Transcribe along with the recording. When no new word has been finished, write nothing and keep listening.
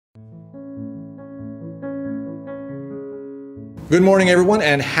Good morning, everyone,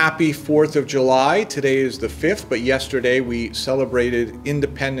 and happy 4th of July. Today is the 5th, but yesterday we celebrated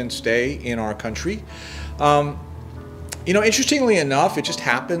Independence Day in our country. Interestingly enough, it just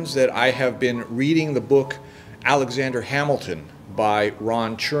happens that I have been reading the book Alexander Hamilton by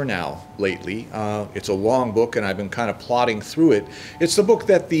Ron Chernow lately. It's a long book, and I've been kind of plodding through it. It's the book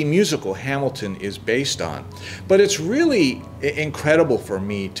that the musical Hamilton is based on. But it's really incredible for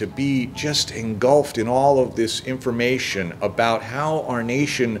me to be just engulfed in all of this information about how our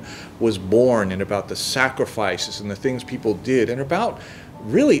nation was born and about the sacrifices and the things people did, and about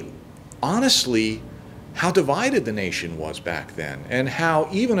really, honestly, how divided the nation was back then, and how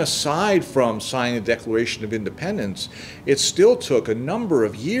even aside from signing the Declaration of Independence, it still took a number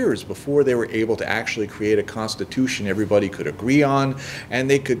of years before they were able to actually create a constitution everybody could agree on.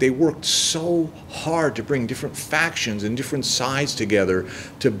 And they worked so hard to bring different factions and different sides together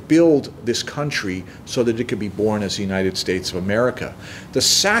to build this country so that it could be born as the United States of America. The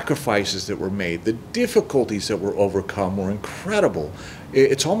sacrifices that were made, the difficulties that were overcome were incredible.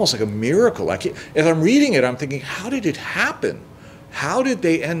 It's almost like a miracle. As I'm reading it, I'm thinking, how did it happen? How did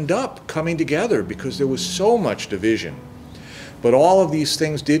they end up coming together? Because there was so much division. But all of these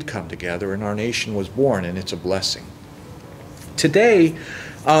things did come together, and our nation was born, and it's a blessing. Today,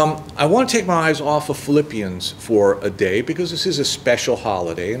 I want to take my eyes off of Philippians for a day, because this is a special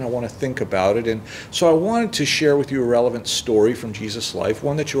holiday, and I want to think about it. And so I wanted to share with you a relevant story from Jesus' life,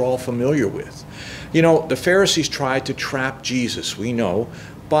 one that you're all familiar with. You know, the Pharisees tried to trap Jesus, we know,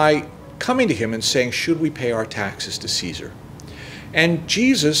 by coming to him and saying, should we pay our taxes to Caesar? And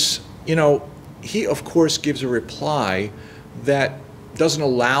Jesus, he of course gives a reply that doesn't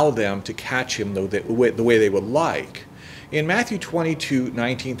allow them to catch him the way they would like. In Matthew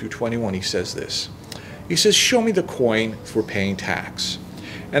 22:19 through 21, he says this. He says, show me the coin for paying tax.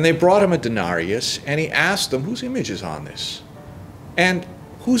 And they brought him a denarius, and he asked them, whose image is on this? And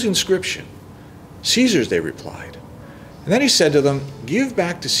whose inscription? Caesar's, they replied. And then he said to them, give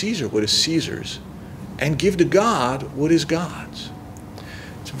back to Caesar what is Caesar's, and give to God what is God's.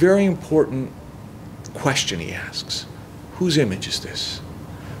 It's a very important question he asks. Whose image is this?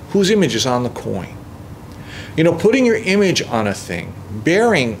 Whose image is on the coin? Putting your image on a thing,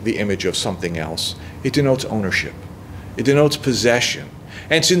 bearing the image of something else, it denotes ownership. It denotes possession.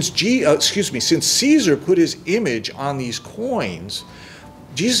 And since Caesar put his image on these coins,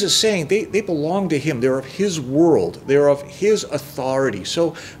 Jesus is saying they belong to him. They're of his world. They're of his authority.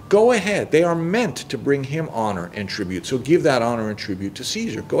 So go ahead. They are meant to bring him honor and tribute. So give that honor and tribute to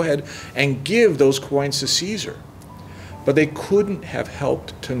Caesar. Go ahead and give those coins to Caesar. But they couldn't have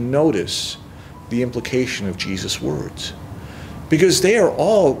helped to notice the implication of Jesus' words, because they are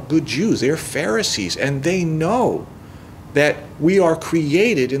all good Jews. They are Pharisees, and they know that we are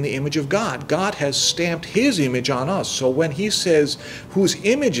created in the image of God. God has stamped his image on us. So when he says whose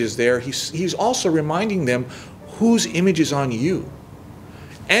image is there, he's also reminding them whose image is on you.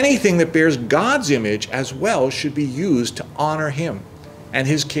 Anything that bears God's image as well should be used to honor him and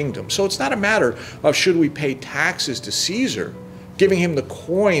his kingdom. So it's not a matter of should we pay taxes to Caesar, giving him the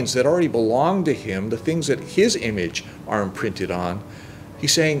coins that already belong to him, the things that his image are imprinted on.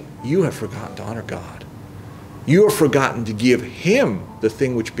 He's saying, you have forgotten to honor God. You have forgotten to give him the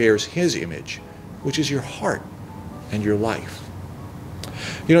thing which bears his image, which is your heart and your life.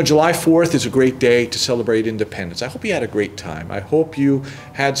 July 4th is a great day to celebrate independence. I hope you had a great time. I hope you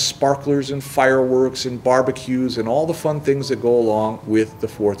had sparklers and fireworks and barbecues and all the fun things that go along with the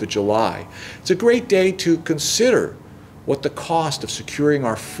 4th of July. It's a great day to consider what the cost of securing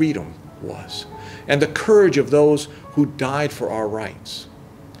our freedom was, and the courage of those who died for our rights.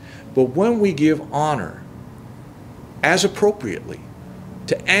 But when we give honor, as appropriately,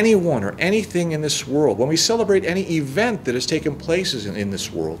 to anyone or anything in this world, when we celebrate any event that has taken place in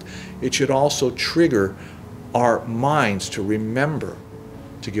this world, it should also trigger our minds to remember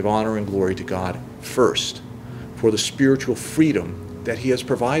to give honor and glory to God first, for the spiritual freedom that he has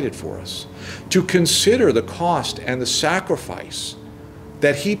provided for us, to consider the cost and the sacrifice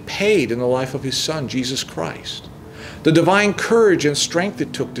that he paid in the life of his son, Jesus Christ, the divine courage and strength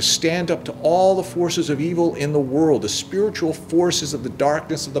it took to stand up to all the forces of evil in the world, the spiritual forces of the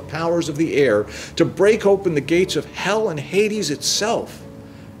darkness, of the powers of the air, to break open the gates of hell and Hades itself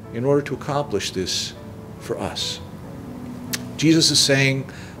in order to accomplish this for us. Jesus is saying,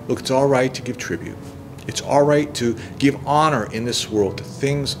 look, it's all right to give tribute. It's all right to give honor in this world to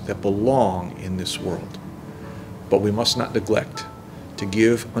things that belong in this world. But we must not neglect to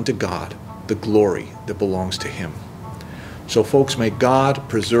give unto God the glory that belongs to him. So folks, may God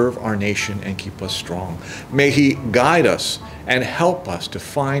preserve our nation and keep us strong. May he guide us and help us to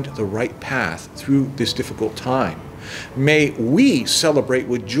find the right path through this difficult time. May we celebrate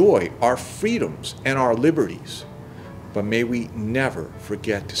with joy our freedoms and our liberties, but may we never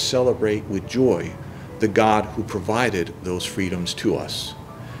forget to celebrate with joy the God who provided those freedoms to us.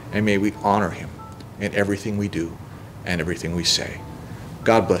 And may we honor him in everything we do and everything we say.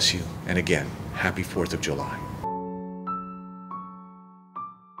 God bless you, and again, happy 4th of July.